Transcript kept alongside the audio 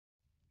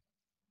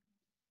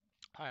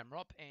Hi, I'm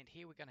Rob, and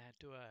here we're going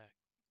to do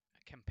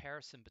a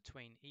comparison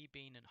between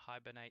Ebean and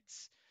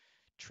Hibernate's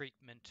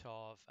treatment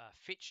of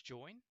fetch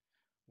join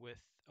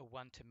with a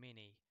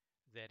one-to-many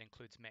that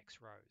includes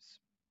maxRows.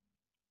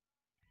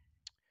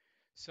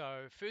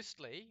 So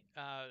firstly,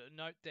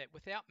 note that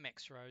without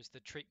maxRows, the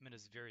treatment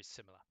is very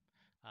similar.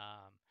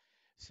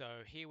 So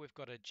here we've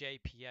got a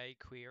JPA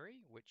query,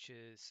 which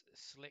is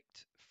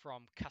select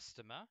from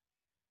customer,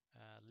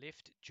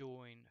 left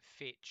join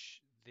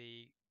fetch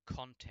the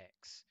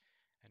contacts.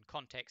 And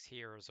contacts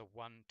here is a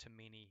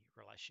one-to-many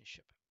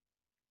relationship.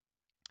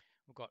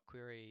 We've got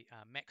query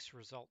max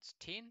results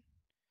 10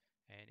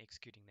 and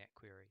executing that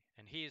query.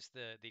 And here's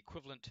the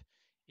equivalent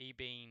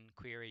ebean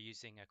query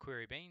using a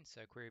query bean.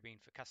 So query bean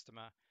for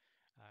customer,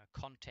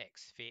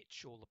 contacts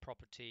fetch all the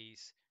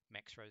properties,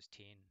 maxRows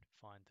 10,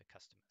 find the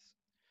customers.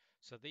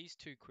 So these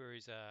two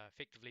queries are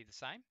effectively the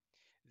same.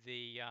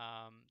 The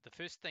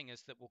first thing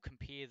is that we'll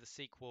compare the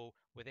SQL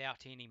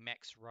without any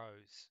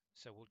maxRows.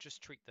 So we'll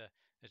just treat it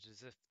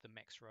as if the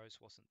maxRows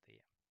wasn't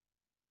there.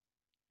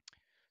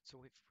 So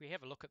if we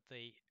have a look at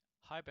the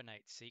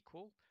Hibernate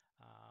SQL,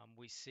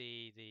 we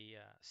see the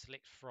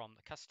select from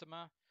the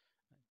customer,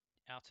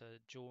 outer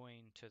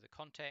join to the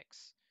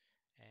contacts,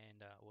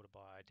 and order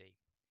by ID.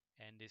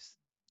 And this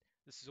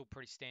is all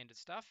pretty standard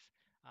stuff.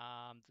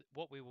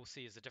 What we will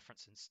see is a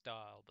difference in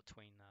style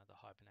between the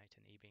Hibernate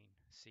and Ebean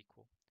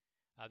SQL.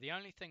 The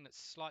only thing that's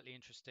slightly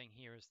interesting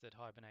here is that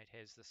Hibernate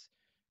has this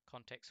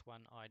contacts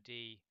 1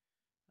 ID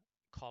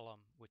column,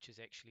 which is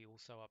actually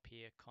also up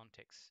here,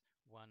 contacts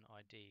 1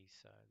 ID.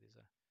 So there's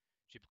a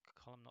duplicate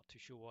column, not too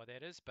sure why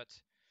that is, but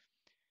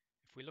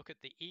if we look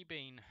at the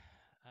Ebean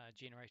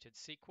generated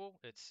SQL,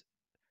 it's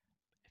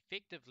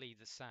effectively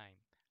the same.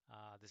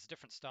 There's a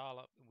different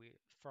style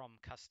from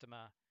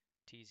customer.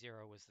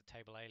 T0 was the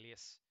table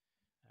alias,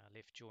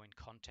 left join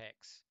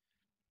contacts,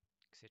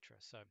 etc.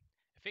 So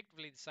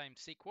effectively the same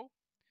SQL,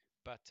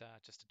 but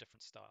just a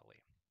different style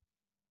there.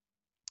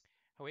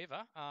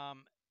 However,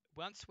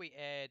 once we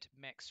add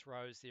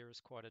maxRows, there is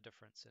quite a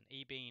difference. And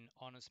Ebean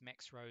honors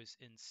maxRows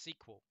in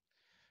SQL.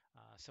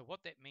 So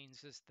what that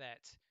means is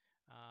that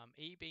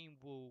Ebean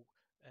will,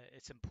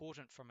 it's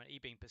important from an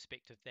Ebean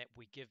perspective that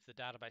we give the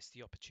database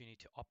the opportunity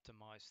to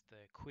optimize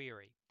the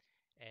query.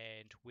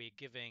 And we're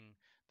giving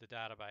the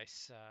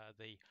database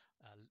the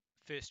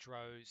first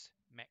rows,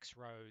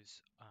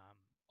 maxRows,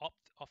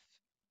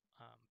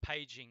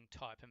 paging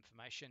type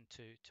information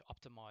to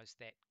optimize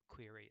that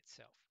query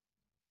itself.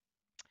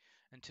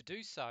 And to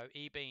do so,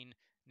 Ebean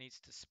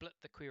needs to split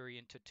the query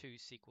into two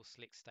SQL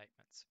select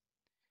statements.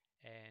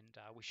 And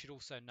we should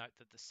also note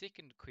that the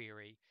second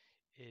query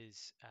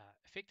is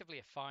effectively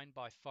a find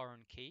by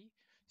foreign key.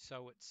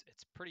 So it's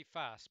pretty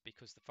fast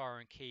because the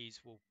foreign keys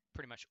will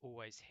pretty much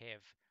always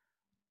have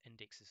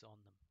indexes on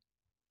them.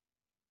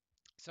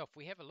 So if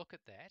we have a look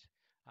at that,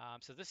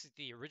 so this is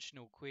the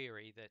original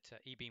query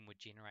that Ebean would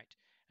generate.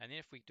 And then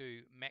if we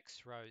do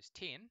maxRows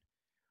 10,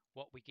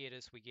 what we get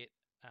is we get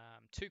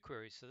two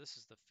queries. So this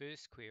is the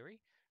first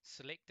query,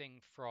 selecting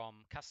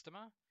from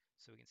customer.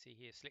 So we can see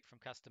here, select from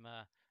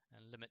customer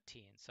and limit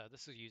 10. So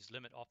this will use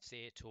limit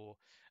offset or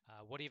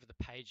whatever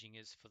the paging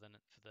is for the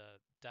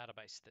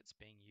database that's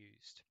being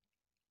used.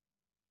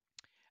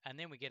 And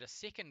then we get a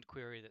second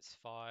query that's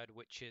fired,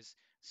 which is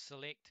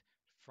select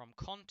from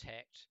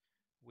contact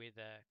where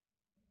the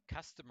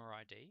customer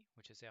ID,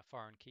 which is our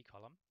foreign key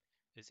column,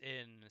 is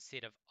in a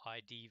set of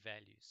ID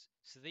values.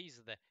 So these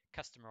are the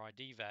customer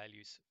ID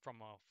values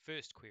from our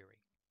first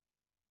query.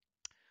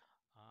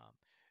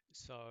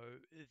 So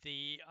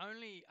the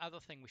only other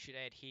thing we should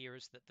add here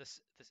is that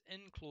this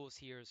in clause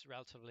here is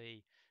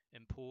relatively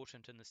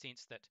important in the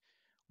sense that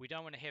we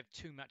don't want to have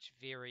too much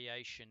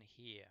variation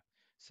here.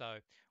 So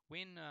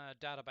when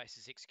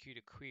databases execute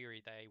a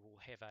query, they will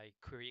have a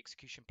query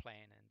execution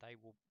plan and they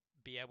will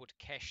be able to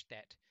cache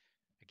that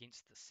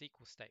against the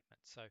SQL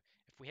statement. So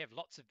if we have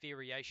lots of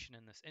variation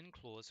in this in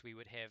clause, we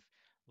would have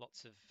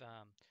lots of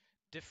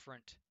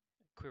different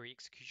query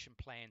execution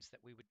plans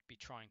that we would be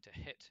trying to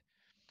hit.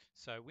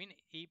 So when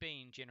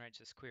Ebean generates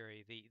this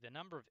query, the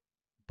number of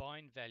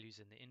bind values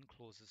in the in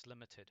clause is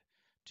limited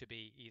to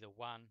be either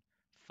 1,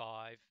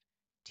 5,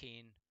 10,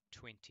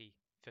 20,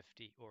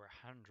 50, or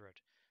 100.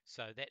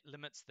 So that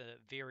limits the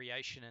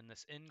variation in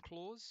this in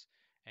clause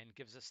and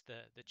gives us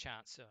the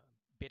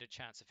better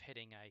chance of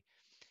hitting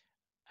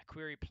a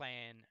query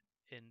plan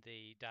in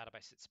the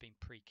database that's been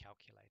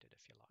pre-calculated,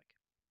 if you like.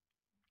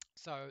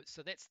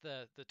 So that's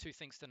the two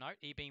things to note.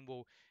 Ebean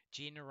will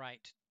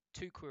generate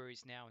two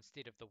queries now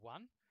instead of the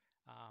one.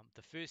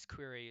 The first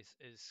query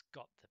is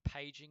got the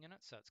paging in it,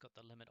 so it's got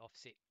the limit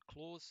offset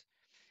clause,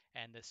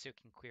 and the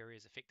second query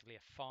is effectively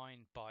a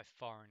find by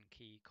foreign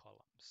key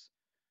columns,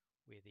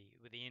 where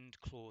the end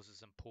clause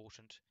is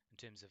important in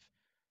terms of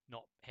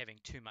not having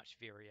too much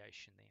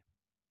variation there.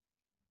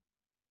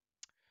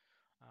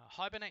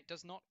 Hibernate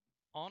does not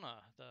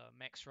honor the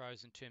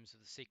maxRows in terms of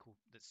the SQL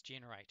that's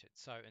generated.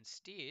 So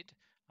instead,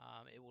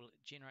 it will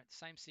generate the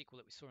same SQL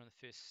that we saw in the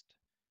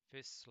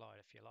first slide,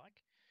 if you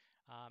like.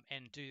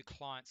 and do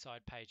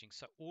client-side paging.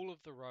 So all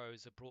of the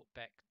rows are brought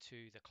back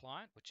to the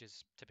client, which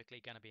is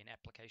typically going to be an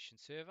application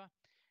server,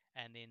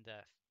 and then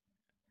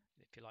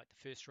if you like,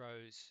 the first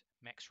rows,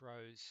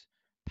 maxRows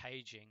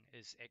paging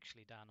is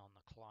actually done on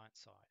the client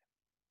side.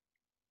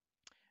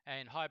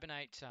 And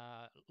Hibernate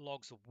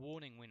logs a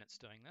warning when it's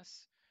doing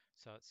this.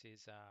 So it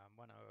says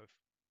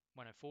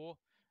 104,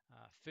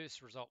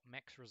 first result,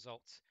 max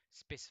results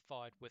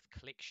specified with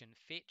collection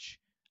fetch,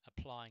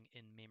 applying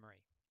in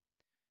memory.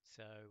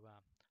 So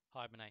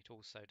Hibernate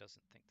also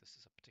doesn't think this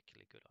is a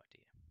particularly good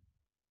idea.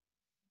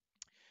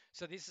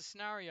 So there's a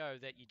scenario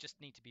that you just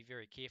need to be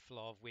very careful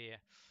of where,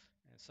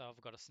 so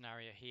I've got a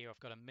scenario here, I've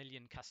got 1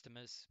 million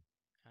customers.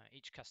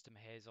 Each customer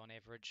has on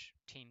average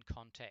 10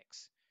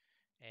 contacts,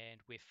 and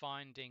we're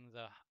finding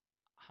the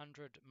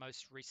 100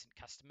 most recent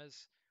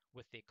customers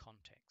with their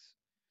contacts.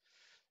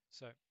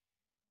 So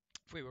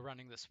if we were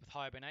running this with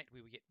Hibernate,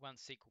 we would get one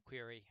SQL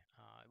query.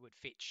 It would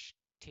fetch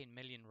 10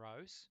 million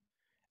rows,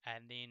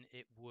 and then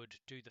it would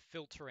do the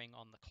filtering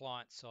on the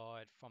client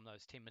side from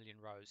those 10 million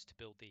rows to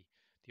build the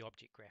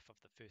object graph of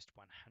the first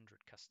 100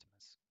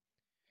 customers.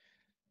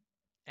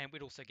 And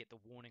we'd also get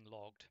the warning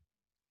logged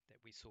that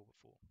we saw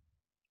before.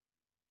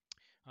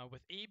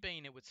 With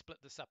Ebean, it would split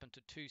this up into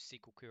 2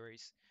 SQL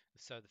queries.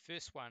 So the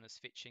first one is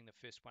fetching the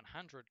first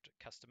 100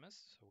 customers,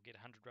 so we'll get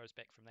 100 rows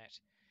back from that.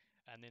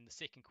 And then the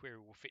second query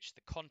will fetch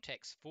the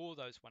contacts for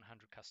those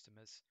 100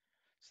 customers.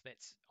 So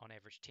that's on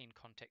average 10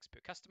 contacts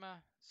per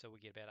customer, so we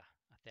get about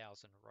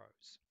 1,000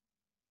 rows.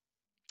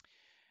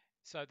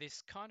 So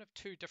there's kind of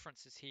 2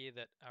 differences here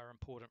that are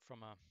important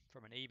from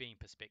an Ebean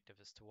perspective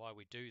as to why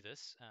we do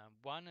this.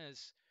 One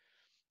is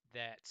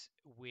that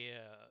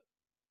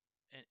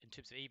in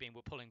terms of Ebean,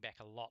 we're pulling back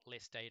a lot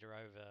less data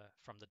over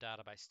from the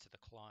database to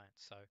the client.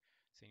 So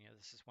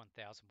this is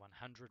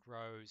 1,100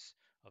 rows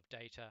of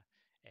data,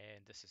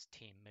 and this is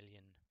 10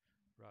 million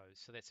rows.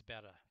 So that's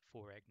about a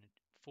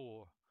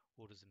 4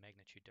 orders of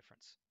magnitude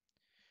difference.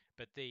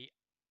 But the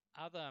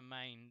other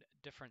main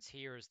difference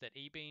here is that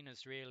Ebean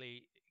is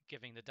really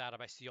giving the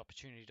database the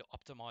opportunity to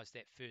optimize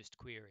that first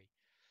query.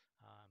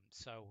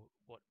 So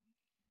what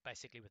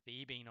basically with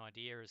the Ebean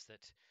idea is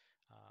that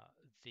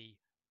the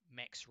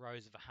max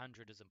rows of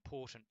 100 is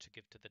important to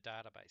give to the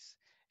database.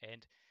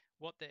 And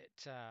what that,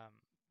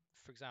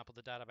 for example,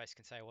 the database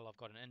can say, well, I've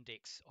got an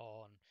index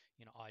on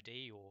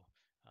ID or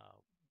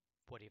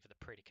whatever the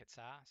predicates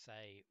are,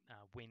 say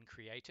when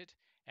created,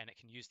 and it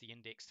can use the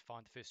index to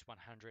find the first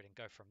 100 and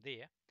go from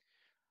there.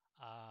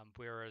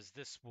 Whereas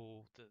this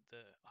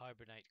the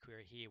Hibernate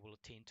query here will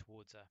tend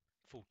towards a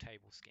full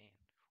table scan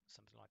or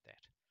something like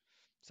that.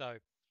 So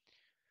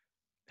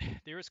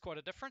there is quite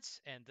a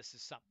difference, and this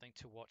is something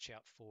to watch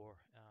out for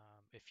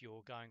if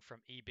you're going from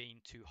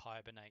Ebean to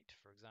Hibernate,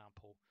 for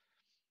example.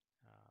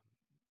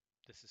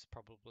 This is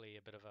probably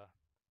a bit of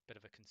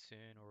a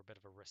concern or a bit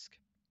of a risk.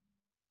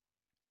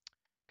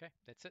 Okay,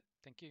 that's it.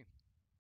 Thank you.